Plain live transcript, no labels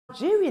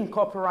Nigerian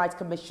Copyright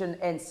Commission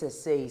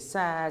 (NCC)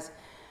 says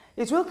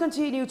it will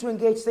continue to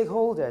engage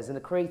stakeholders in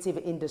the creative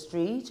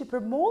industry to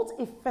promote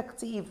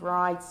effective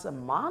rights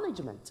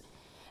management.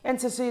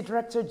 NCC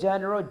Director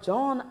General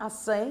John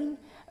Assain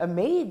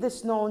made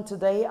this known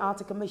today at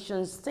the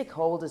Commission's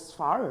Stakeholders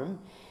Forum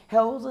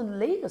held in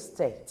Lagos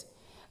State.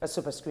 A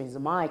Superscreen's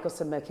Mike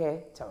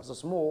Osemeke tells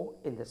us more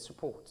in this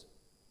report.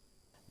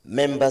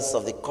 Members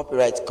of the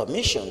Copyright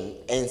Commission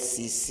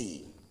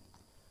 (NCC)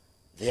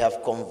 they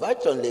have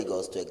converged on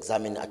Lagos to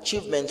examine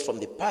achievements from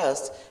the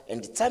past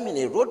and determine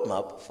a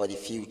roadmap for the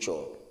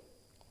future.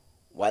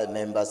 While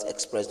members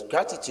expressed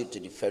gratitude to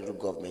the federal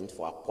government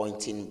for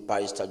appointing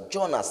Barrister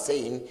John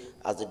Assain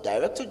as the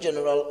Director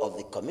General of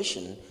the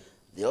Commission,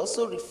 they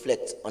also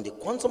reflect on the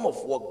quantum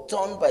of work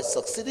done by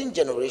succeeding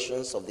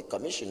generations of the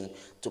Commission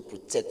to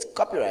protect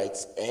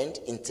copyrights and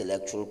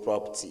intellectual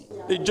property.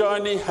 The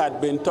journey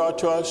had been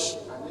tortuous,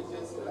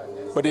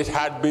 but it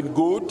had been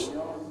good.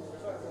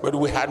 But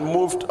we had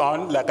moved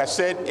on. Like I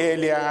said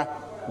earlier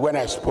when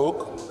I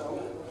spoke,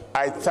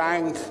 I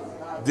thank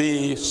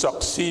the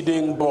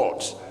succeeding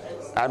boards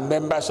and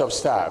members of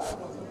staff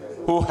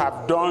who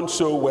have done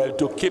so well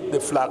to keep the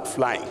flag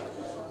flying.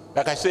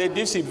 Like I said,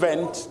 this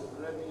event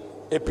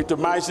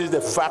epitomizes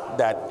the fact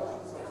that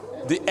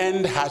the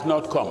end has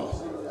not come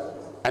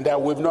and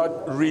that we've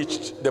not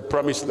reached the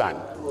promised land.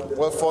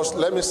 Well, first,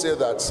 let me say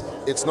that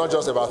it's not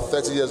just about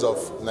 30 years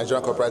of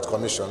Nigerian Copyright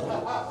Commission.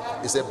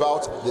 It's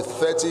about the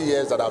 30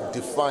 years that have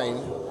defined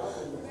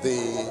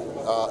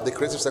the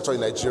creative sector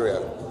in Nigeria.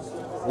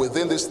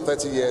 Within these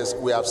 30 years,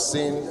 we have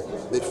seen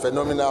the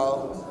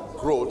phenomenal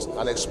growth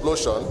and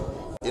explosion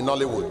in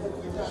Nollywood.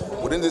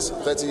 Within these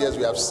 30 years,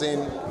 we have seen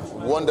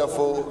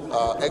wonderful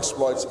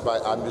exploits by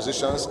our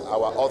musicians,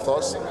 our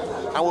authors,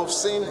 and we've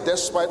seen,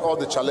 despite all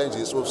the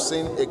challenges, we've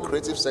seen a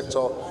creative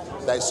sector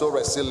that is so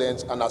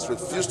resilient and has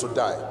refused to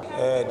die.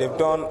 They've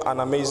done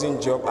an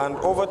amazing job, and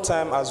over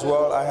time as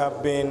well, I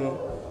have been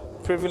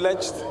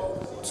privileged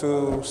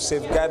to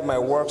safeguard my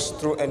works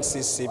through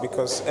NCC,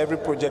 because every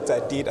project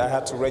I did, I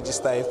had to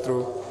register it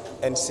through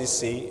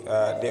NCC,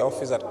 the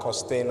office at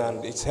Costain,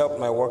 and it's helped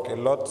my work a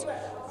lot.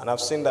 And I've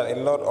seen that a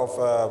lot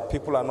of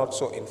people are not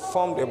so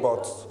informed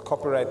about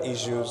copyright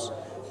issues,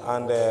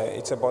 and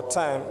it's about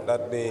time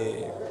that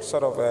they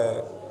sort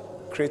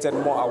of created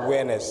more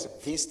awareness.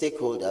 These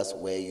stakeholders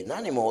were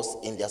unanimous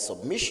in their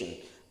submission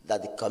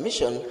that the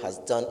Commission has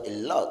done a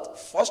lot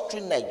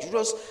fostering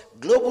Nigeria's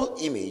global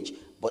image,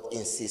 but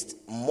insist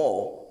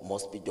more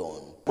must be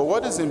done. But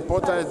what is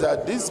important is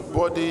that this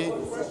body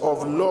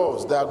of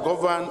laws that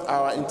govern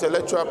our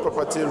intellectual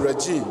property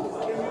regime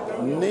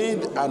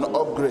need an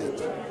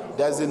upgrade.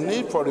 There's a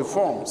need for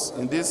reforms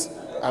in this,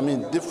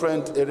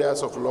 different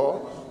areas of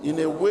law in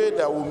a way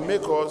that will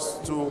make us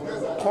to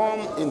come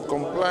in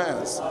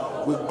compliance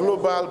with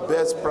global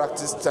best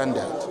practice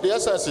standards. The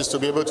essence is to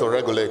be able to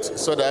regulate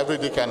so that every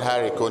Dick and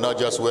Harry could not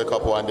just wake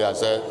up one day and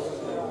say,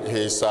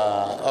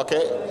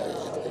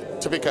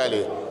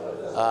 typically,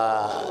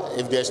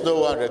 if there's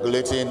no one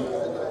regulating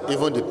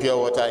even the pure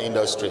water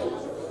industry,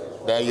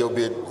 then you'll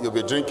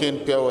be drinking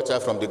pure water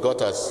from the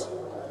gutters,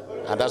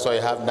 and that's why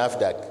you have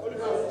NAFDAC.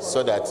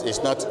 So that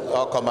it's not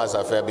all commerce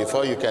affair.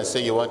 Before you can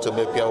say you want to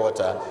make pure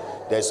water,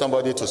 there's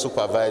somebody to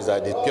supervise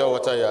that the pure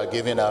water you are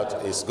giving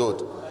out is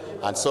good.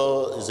 And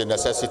so is the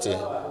necessity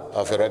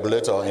of a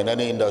regulator in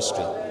any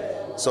industry.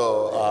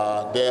 So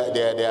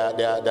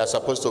they're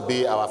supposed to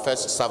be our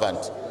first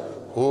servant,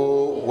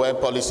 who, when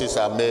policies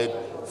are made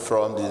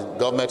from the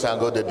government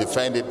angle, they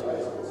defend it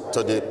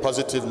to the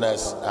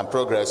positiveness and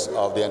progress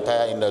of the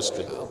entire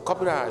industry.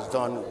 Copyright has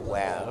done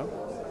well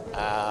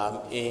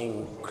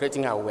in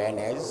creating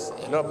awareness.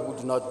 A lot of people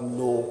do not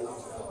know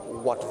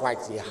what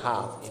rights they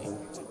have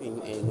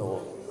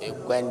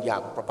when their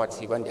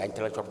property, when their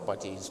intellectual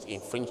property is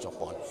infringed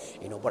upon.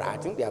 But I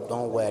think they have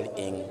done well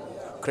in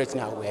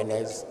creating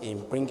awareness,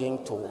 in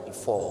bringing to the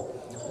fore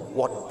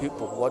what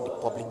the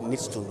public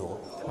needs to know,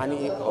 and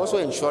also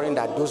ensuring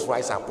that those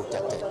rights are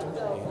protected.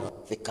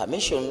 The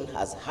Commission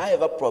has,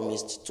 however,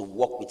 promised to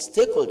work with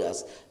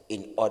stakeholders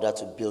in order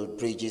to build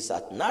bridges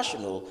at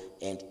national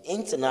and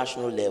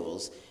international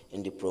levels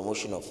in the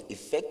promotion of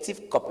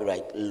effective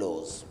copyright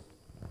laws.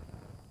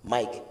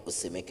 Mike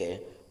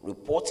Osemeke,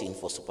 reporting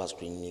for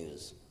Superscreen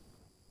News.